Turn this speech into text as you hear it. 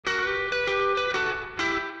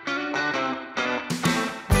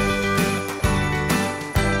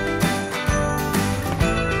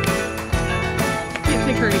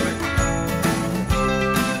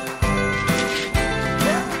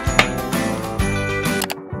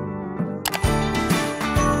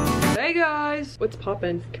What's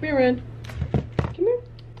poppin'? Come here, Ren. Come here.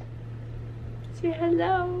 Say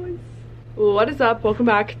hello. What is up? Welcome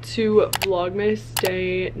back to Vlogmas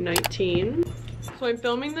day 19. So I'm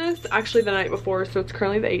filming this actually the night before, so it's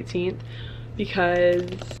currently the 18th because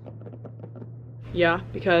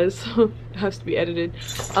it has to be edited.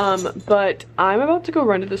 But I'm about to go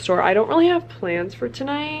run to the store. I don't really have plans for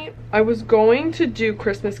tonight. I was going to do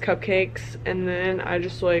Christmas cupcakes and then I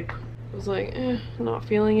just was like, not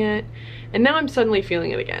feeling it. And now I'm suddenly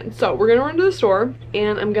feeling it again. So we're gonna run to the store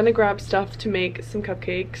and I'm gonna grab stuff to make some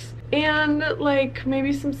cupcakes and like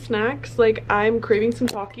maybe some snacks. Like I'm craving some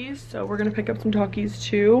Takis, so we're gonna pick up some Takis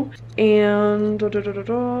too. And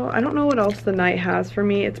I don't know what else the night has for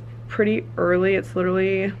me. It's pretty early. It's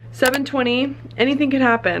literally 7:20. Anything could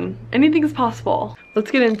happen. Anything is possible. Let's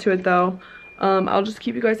get into it though. I'll just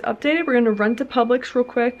keep you guys updated. We're gonna run to Publix real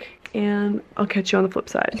quick and I'll catch you on the flip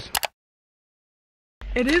side.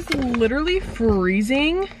 It is literally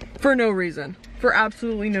freezing for no reason. For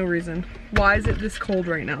absolutely no reason. Why is it this cold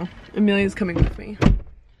right now? Amelia's coming with me.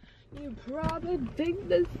 You probably think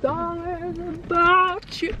this song is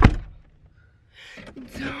about you.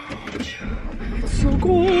 Don't you? It's so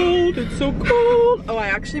cold. It's so cold. Oh, I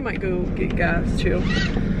actually might go get gas too.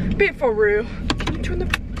 Bit for real. Can you turn the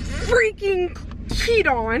freaking heat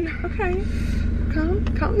on? Okay. Calm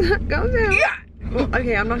down. Yeah. Well,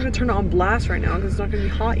 okay, I'm not gonna turn it on blast right now because it's not gonna be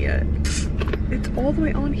hot yet. It's all the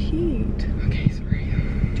way on heat. Okay, sorry.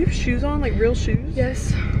 Do you have shoes on, like real shoes?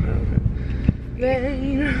 Yes. Oh, okay.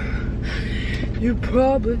 Then you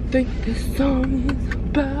probably think this song is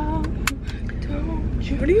about. Don't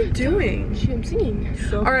you? What are you doing? I'm singing.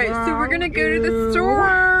 So all right, so we're gonna go to the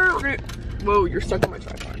store. Whoa, you're stuck on my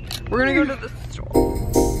tripod. We're gonna go to the store.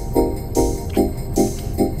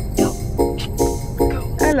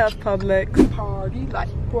 I love Publix. Party like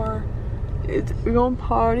we're gonna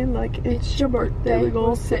party like it's your birthday. We're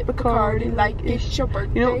gonna sip Bacardi like it's your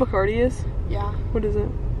birthday. You know what Bacardi is? Yeah. What is it?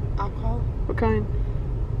 Alcohol. What kind?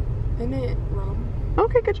 Isn't it rum?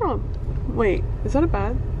 Okay, good job. Wait, is that a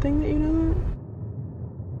bad thing that you know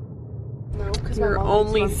that? No, because you're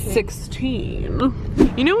only 16.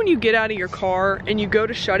 You know when you get out of your car and you go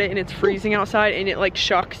to shut it and it's freezing outside and it like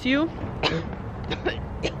shocks you?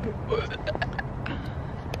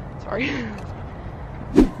 Sorry.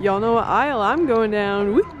 Y'all know what aisle I'm going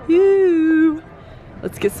down. Woohoo!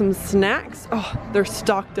 Let's get some snacks. Oh, they're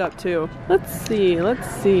stocked up too. Let's see.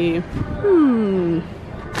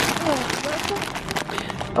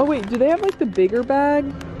 Oh wait, do they have like the bigger bag?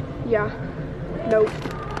 Yeah. Nope.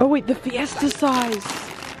 Oh wait, the Fiesta size.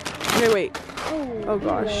 Okay, wait. Oh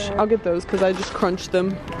gosh, I'll get those because I just crunched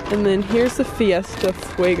them. And then here's the Fiesta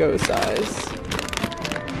Fuego size.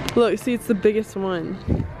 Look, see, it's the biggest one.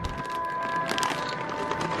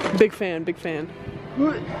 Big fan.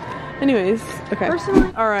 Anyways, okay.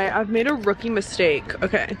 All right, I've made a rookie mistake.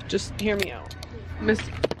 Okay, just hear me out. Miss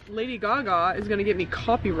Lady Gaga is gonna get me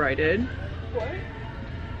copyrighted. What?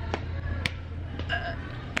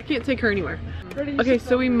 I can't take her anywhere. Okay,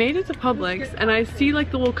 so we made it to Publix and I see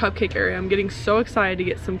like the little cupcake area. I'm getting so excited to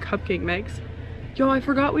get some cupcake mix. Yo, I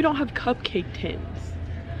forgot we don't have cupcake tins.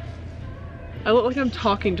 I look like I'm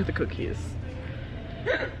talking to the cookies.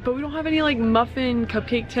 But we don't have any like muffin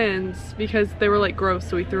cupcake tins because they were like gross,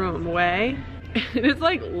 so we threw them away. And it's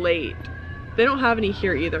like late. They don't have any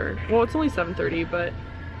here either. Well, it's only 7:30, but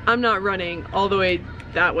I'm not running all the way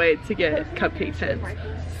that way to get cupcake tins.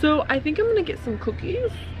 So I think I'm gonna get some cookies,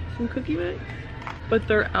 some cookie mix. But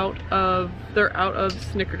they're out of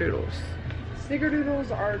snickerdoodles. Snickerdoodles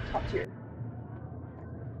are top tier.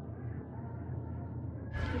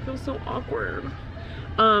 I feel so awkward.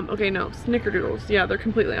 Okay, no, snickerdoodles. Yeah, they're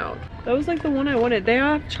completely out. That was like the one I wanted. They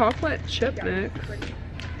have chocolate chip mix.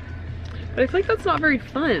 But I feel like that's not very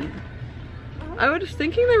fun. I was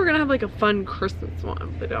thinking they were gonna have like a fun Christmas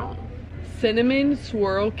one, but they don't. Cinnamon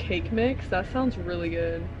swirl cake mix. That sounds really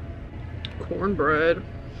good. Cornbread.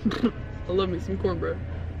 I love me some cornbread.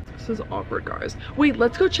 This is awkward, guys. Wait,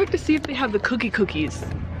 let's go check to see if they have the cookies.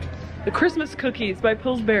 The Christmas cookies by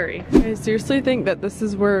Pillsbury. I seriously think that this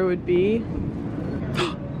is where it would be.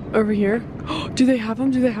 Over here. Do they have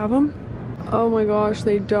them? Oh my gosh,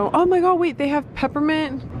 they don't. Oh my god, wait, they have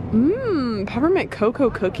peppermint. Peppermint cocoa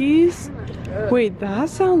cookies. Wait, that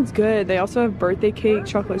sounds good. They also have birthday cake,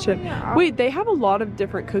 chocolate chip. Wait, they have a lot of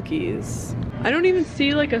different cookies. I don't even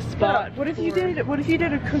see like a spot. What if you did a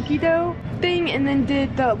cookie dough thing and then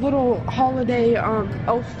did the little holiday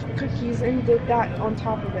elf cookies and did that on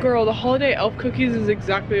top of it? Girl, the holiday elf cookies is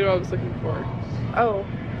exactly what I was looking for. Oh.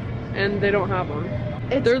 And they don't have them.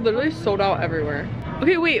 They're literally sold out everywhere.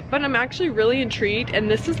 Okay, wait, but I'm actually really intrigued, and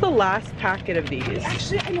this is the last packet of these.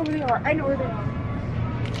 Actually, I know where they are. I know where they are.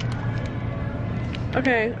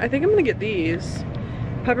 Okay, I think I'm gonna get these.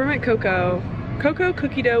 Peppermint cocoa. Cocoa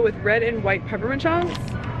cookie dough with red and white peppermint chunks.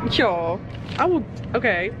 Y'all, I will,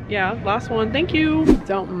 okay, yeah, last one, thank you.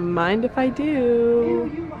 Don't mind if I do.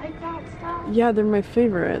 Ew, you like that stuff? Yeah, they're my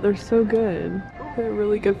favorite. They're so good. They're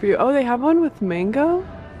really good for you. Oh, they have one with mango?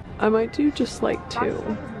 I might do just like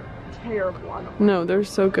 2. Terrible. I don't No, they're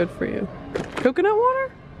so good for you. Coconut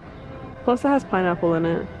water? Plus it has pineapple in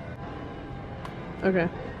it. Okay.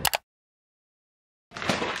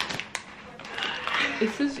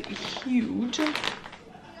 This is huge.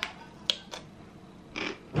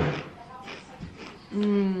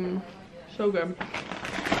 So good.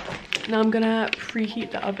 Now I'm gonna preheat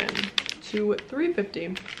the oven to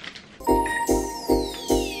 350.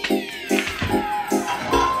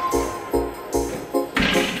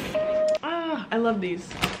 Ah, I love these.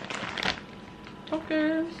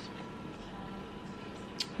 Talkers.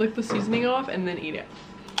 Lick the seasoning off and then eat it.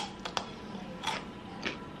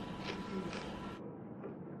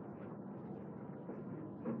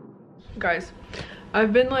 Guys,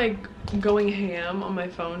 I've been like going ham on my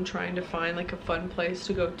phone trying to find like a fun place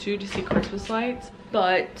to go to see Christmas lights,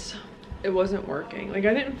 but it wasn't working. Like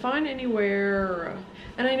I didn't find anywhere,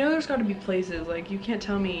 and I know there's got to be places, like you can't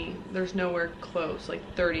tell me there's nowhere close, like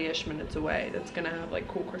 30-ish minutes away, that's gonna have like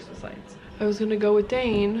cool Christmas lights. I was gonna go with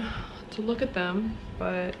Dane to look at them,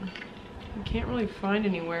 but I can't really find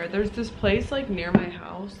anywhere. There's this place like near my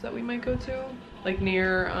house that we might go to, like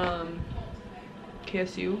near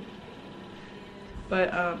KSU.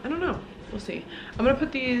 But I don't know, we'll see. I'm gonna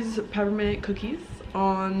put these peppermint cookies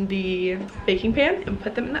on the baking pan and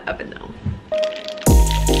put them in the oven now.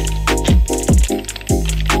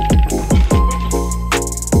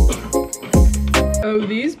 Oh,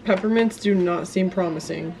 these peppermints do not seem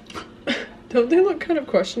promising. Don't they look kind of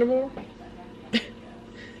questionable?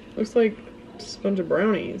 Looks like just a bunch of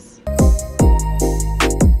brownies.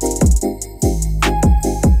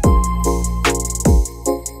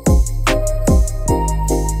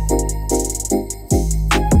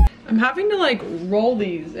 Having to like roll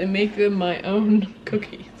these and make them my own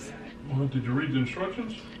cookies. Well, did you read the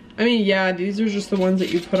instructions? I mean, yeah, these are just the ones that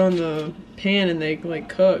you put on the pan and they like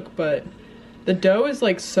cook, but the dough is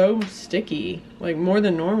like so sticky, like more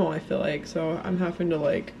than normal I feel like, so I'm having to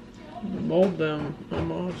like mold them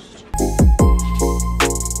almost.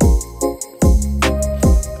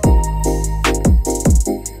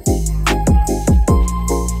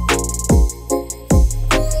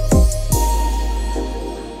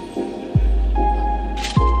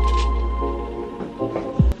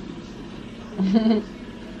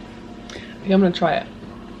 I think I'm gonna try it.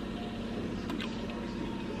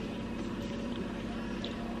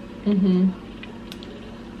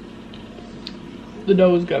 The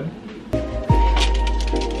dough is good.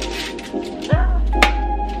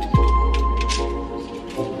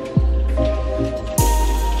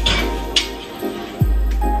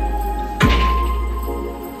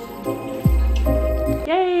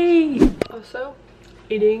 Yay! Also,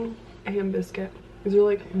 eating a ham biscuit. These are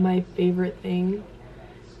like my favorite thing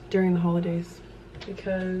during the holidays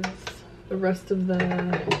because the rest of the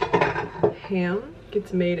ham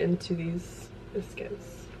gets made into these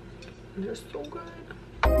biscuits and they're so good.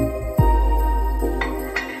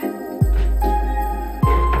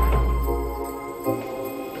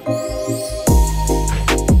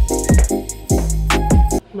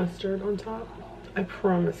 Mustard on top. I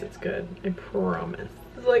promise it's good. I promise.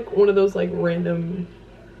 It's like one of those like random,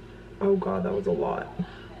 oh god, that was a lot.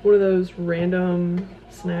 One of those random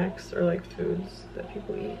snacks or like foods that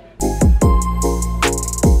people eat.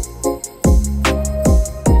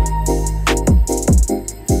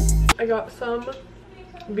 I got some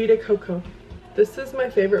Vita Coco. This is my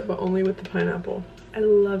favorite, but only with the pineapple. I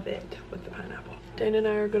love it with the pineapple. Dane and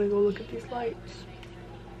I are gonna go look at these lights.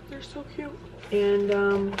 They're so cute. And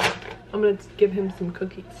I'm gonna give him some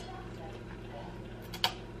cookies.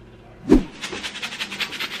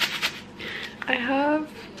 I have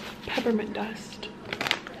peppermint dust.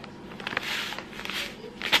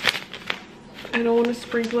 And I want to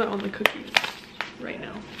sprinkle it on the cookies right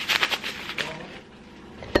now.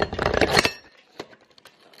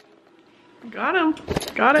 Got him.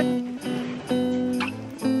 Got it.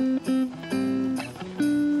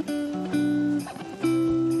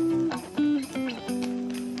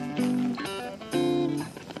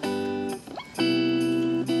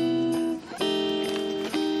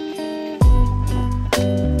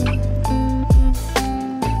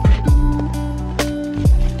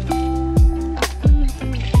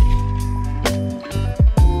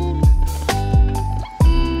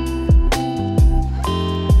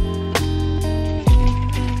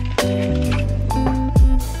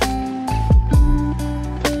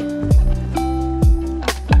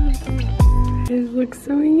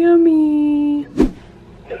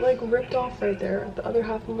 right there. The other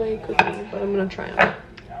half of my cookie, but I'm gonna try them.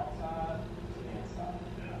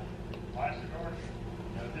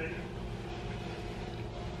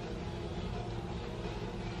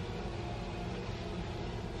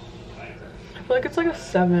 I feel like it's like a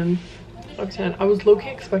 7 out of 10. I was low-key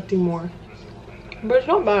expecting more, but it's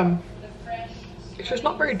not bad. It's just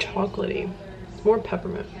not very chocolatey. It's more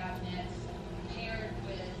peppermint.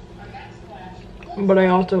 But I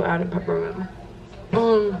also added peppermint.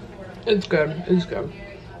 It's good. It's good.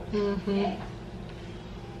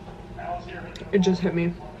 It just hit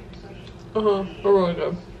me. Really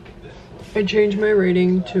good. I changed my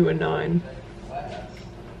rating to a 9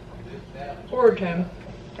 or a 10.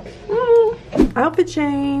 Outfit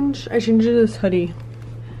change. I changed it to this hoodie,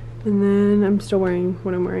 and then I'm still wearing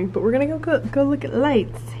what I'm wearing. But we're gonna go look at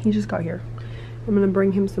lights. He just got here. I'm gonna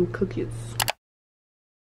bring him some cookies.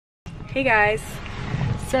 Hey guys,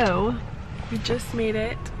 so we just made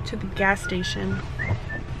it to the gas station.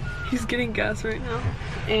 He's getting gas right now,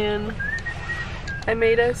 and I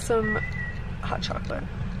made us some hot chocolate,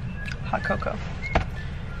 hot cocoa.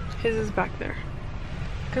 His is back there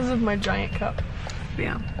because of my giant cup. But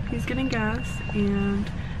yeah, he's getting gas, and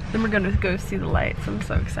then we're gonna go see the lights. I'm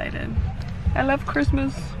so excited. I love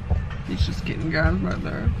Christmas. He's just getting gas right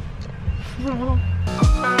there.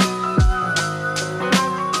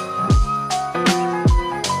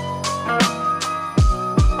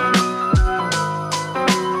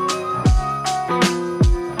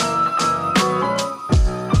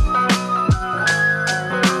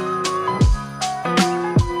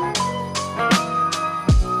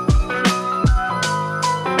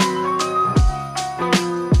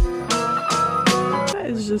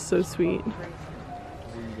 Just so sweet.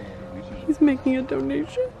 He's making a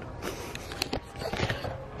donation,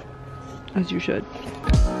 as you should.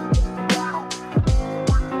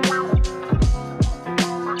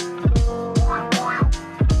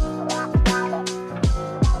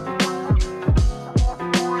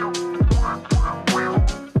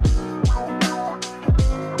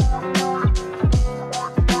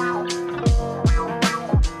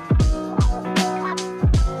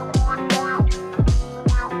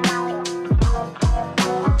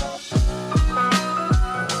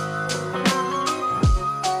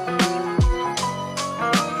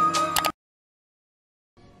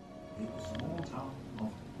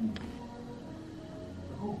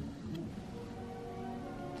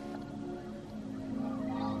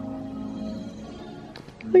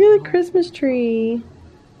 Look at the Christmas tree.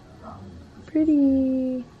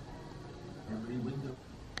 Pretty.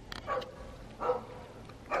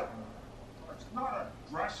 It's not a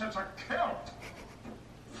dress, it's a kilt.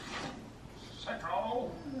 Sicko.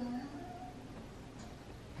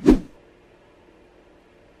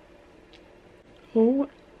 Oh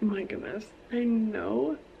my goodness. I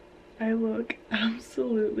know I look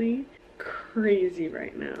absolutely crazy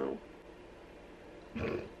right now.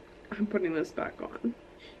 I'm putting this back on.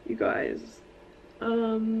 You guys,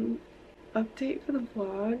 update for the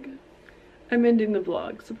vlog. I'm ending the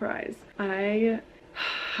vlog, surprise. I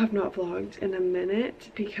have not vlogged in a minute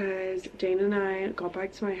because Dana and I got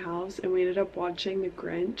back to my house and we ended up watching the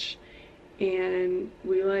Grinch, and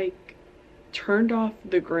we like turned off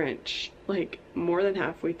the Grinch like more than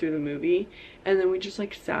halfway through the movie, and then we just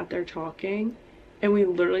like sat there talking, and we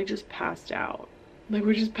literally just passed out. Like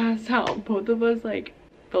we just passed out. Both of us like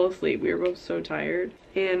fell asleep. We were both so tired,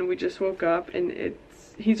 and we just woke up, and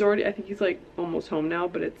he's already, I think he's like almost home now,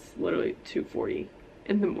 but it's literally 2:40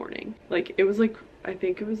 in the morning. Like it was like, I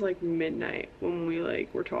think it was like midnight when we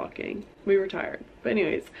like were talking. We were tired, but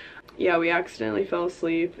anyways, yeah, we accidentally fell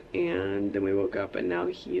asleep, and then we woke up, and now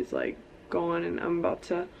he's like gone, and I'm about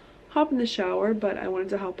to hop in the shower. But I wanted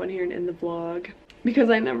to hop on here and end the vlog because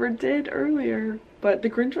I never did earlier. But the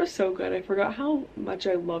Grinch was so good. I forgot how much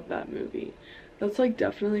I love that movie. That's like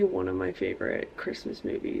definitely one of my favorite Christmas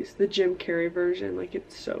movies. The Jim Carrey version, like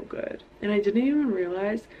it's so good. And I didn't even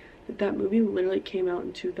realize that that movie literally came out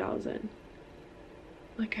in 2000.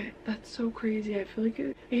 Like that's so crazy. I feel like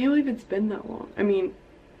I can't believe it's been that long. I mean,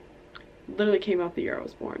 literally came out the year I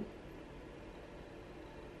was born.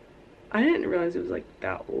 I didn't realize it was like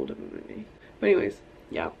that old of a movie. But anyways,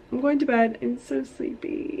 yeah, I'm going to bed. I'm so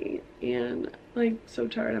sleepy and like so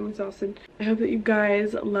tired. I'm exhausted. I hope that you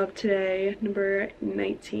guys love today, number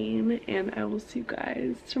 19, and I will see you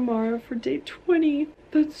guys tomorrow for day 20.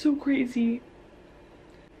 That's so crazy.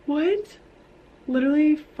 What?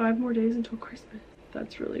 Literally 5 more days until Christmas.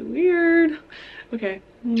 That's really weird. Okay,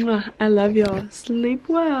 I love y'all. Sleep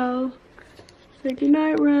well. Say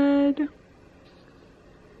goodnight, Red.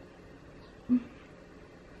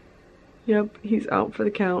 Yep, he's out for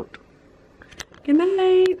the count. Good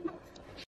night.